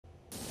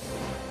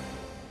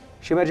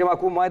Și mergem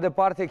acum mai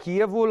departe.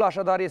 Kievul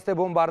așadar este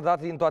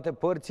bombardat din toate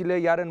părțile,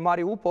 iar în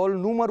Mariupol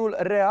numărul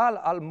real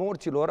al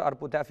morților ar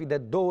putea fi de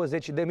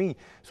 20.000.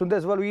 Sunt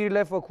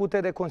dezvăluirile făcute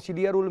de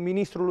consilierul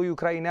ministrului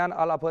ucrainean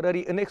al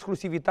Apărării în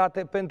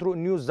exclusivitate pentru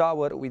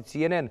NewsHour with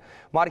CNN.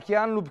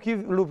 Markiyan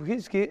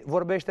Lubkivsky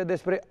vorbește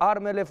despre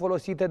armele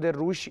folosite de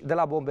ruși, de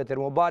la bombe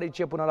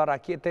termobarice până la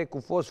rachete cu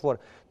fosfor.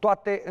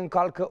 Toate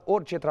încalcă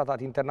orice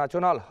tratat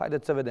internațional.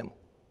 Haideți să vedem.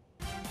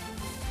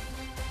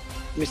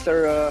 Mr.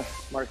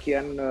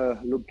 Markiyan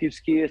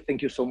Lubkivsky, thank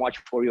you so much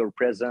for your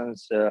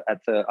presence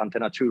at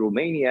Antena 2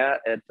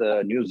 Romania at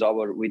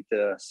NewsHour with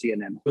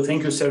CNN. Well,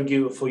 thank you,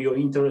 Sergio, for your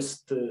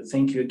interest.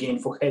 Thank you again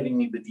for having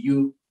me with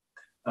you.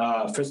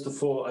 First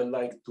of all, I'd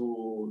like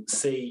to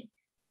say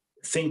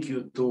thank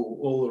you to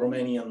all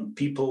Romanian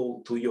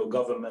people, to your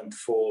government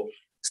for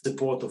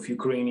support of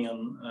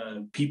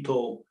Ukrainian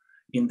people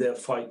in their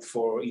fight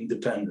for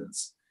independence.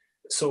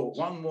 So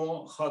one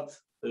more hot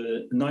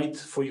night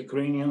for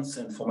Ukrainians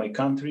and for my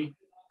country.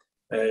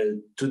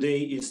 Today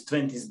is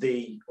 20th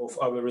day of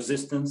our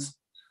resistance,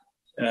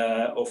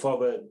 of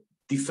our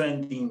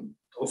defending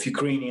of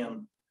Ukrainian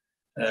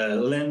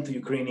land,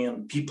 Ukrainian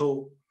people.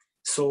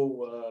 So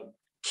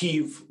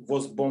Kiev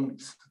was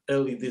bombed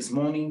early this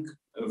morning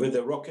with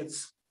the rockets.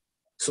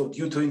 So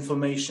due to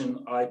information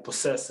I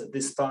possess at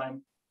this time,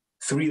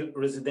 3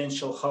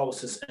 residential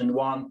houses and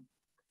 1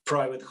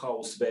 private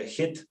house were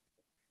hit.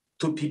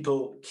 2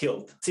 people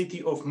killed.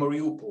 City of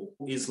Mariupol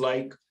is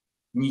like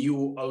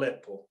new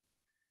Aleppo.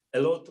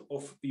 A lot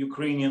of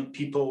Ukrainian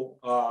people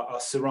are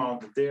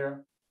surrounded there.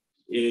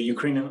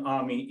 Ukrainian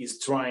army is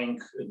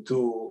trying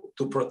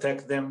to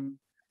protect them.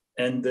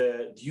 And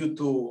due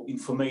to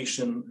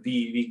information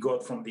we got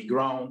from the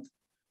ground,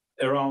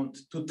 around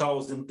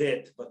 2,000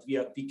 dead, but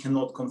we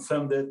cannot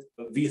confirm that.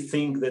 We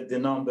think that the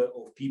number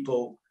of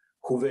people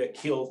who were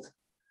killed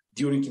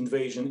during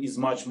invasion is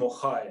much more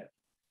higher.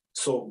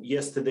 So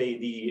yesterday,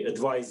 the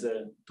advisor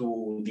to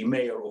the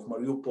mayor of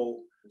Mariupol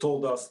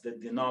told us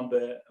that the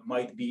number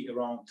might be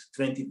around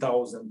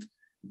 20,000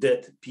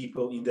 dead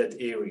people in that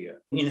area.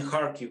 In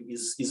Kharkiv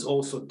is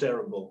also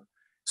terrible.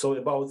 So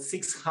about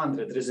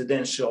 600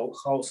 residential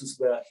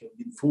houses have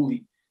been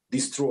fully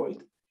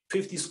destroyed.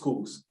 50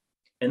 schools,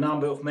 a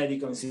number of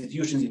medical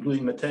institutions,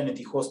 including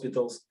maternity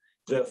hospitals,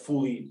 were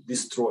fully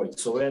destroyed.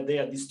 So they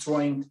are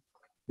destroying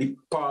the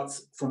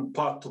parts from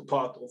part to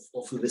part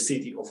of the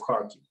city of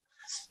Kharkiv.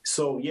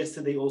 So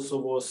yesterday also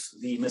was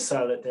the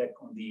missile attack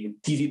on the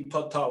TV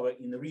tower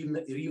in the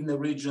Rivne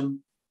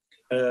region.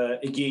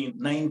 Again,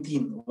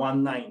 19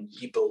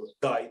 people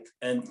died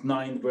and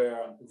 9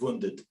 were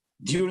wounded.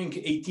 During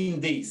 18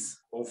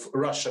 days of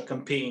Russia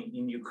campaign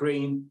in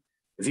Ukraine,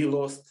 we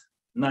lost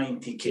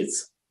 90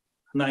 kids.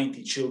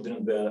 90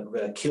 children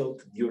were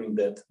killed during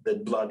that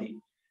bloody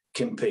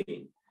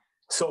campaign.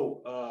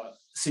 So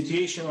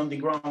situation on the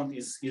ground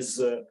is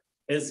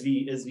as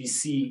we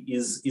see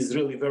is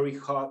really very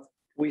hard.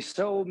 We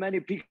saw many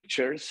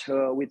pictures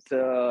with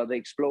the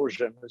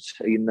explosions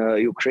in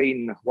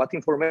Ukraine. What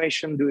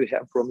information do you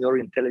have from your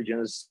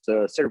intelligence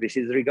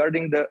services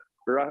regarding the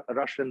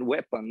Russian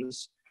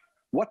weapons?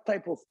 What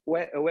type of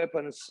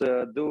weapons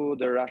do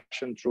the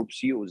Russian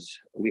troops use?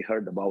 We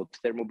heard about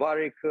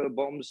thermobaric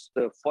bombs,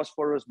 the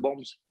phosphorus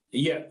bombs.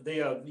 Yeah,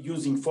 they are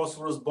using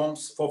phosphorus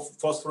bombs,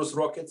 phosphorus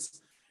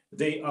rockets.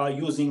 They are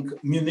using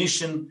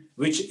munition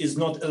which is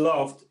not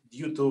allowed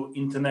due to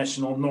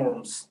international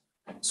norms.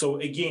 So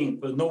again,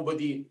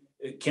 nobody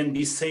can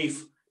be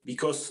safe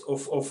because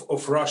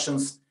of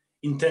Russians'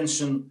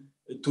 intention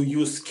to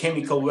use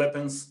chemical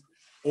weapons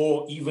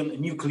or even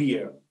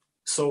nuclear.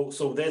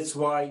 So that's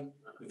why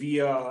we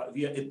are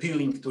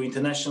appealing to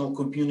international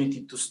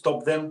community to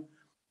stop them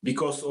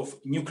because of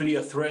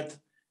nuclear threat,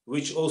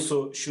 which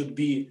also should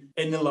be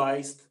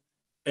analyzed,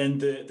 and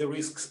the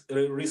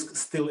risk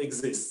still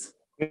exists.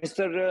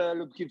 Mr.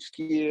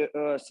 Lubkivsky,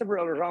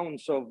 several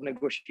rounds of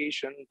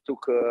negotiation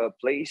took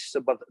place,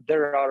 but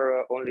there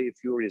are only a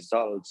few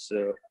results.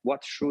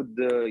 What should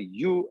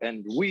you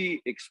and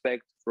we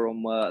expect from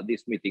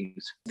these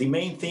meetings? The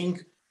main thing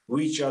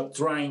which are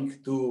trying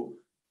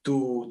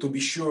to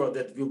be sure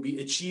that will be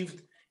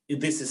achieved,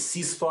 this is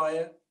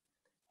ceasefire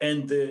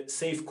and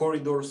safe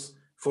corridors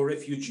for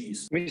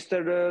refugees. Mr.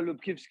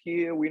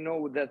 Lubkivsky, we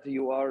know that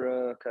you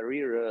are a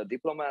career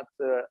diplomat.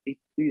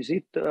 Is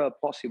it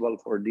possible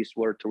for this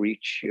war to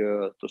reach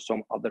to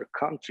some other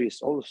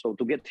countries also,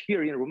 to get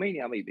here in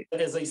Romania maybe?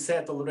 As I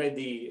said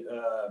already,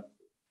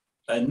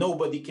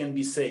 nobody can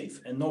be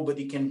safe and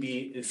nobody can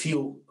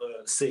feel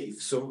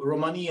safe. So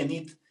Romania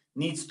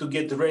needs to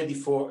get ready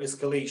for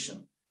escalation,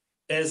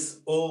 as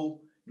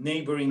all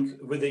neighboring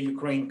with the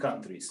Ukraine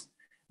countries.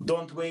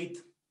 Don't wait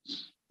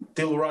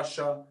till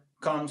Russia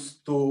comes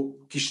to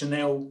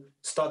Chisinau,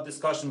 start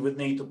discussion with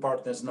NATO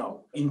partners now.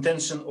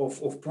 Intention of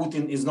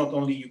Putin is not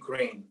only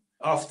Ukraine.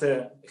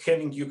 After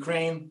having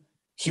Ukraine,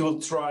 he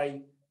will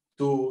try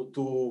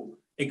to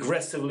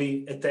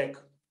aggressively attack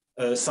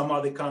some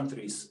other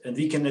countries, and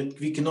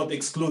we cannot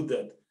exclude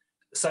that.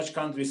 Such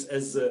countries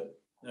as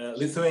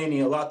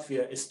Lithuania,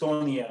 Latvia,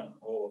 Estonia,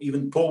 or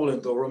even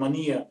Poland or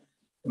Romania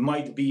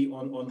might be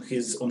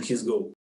on his goal.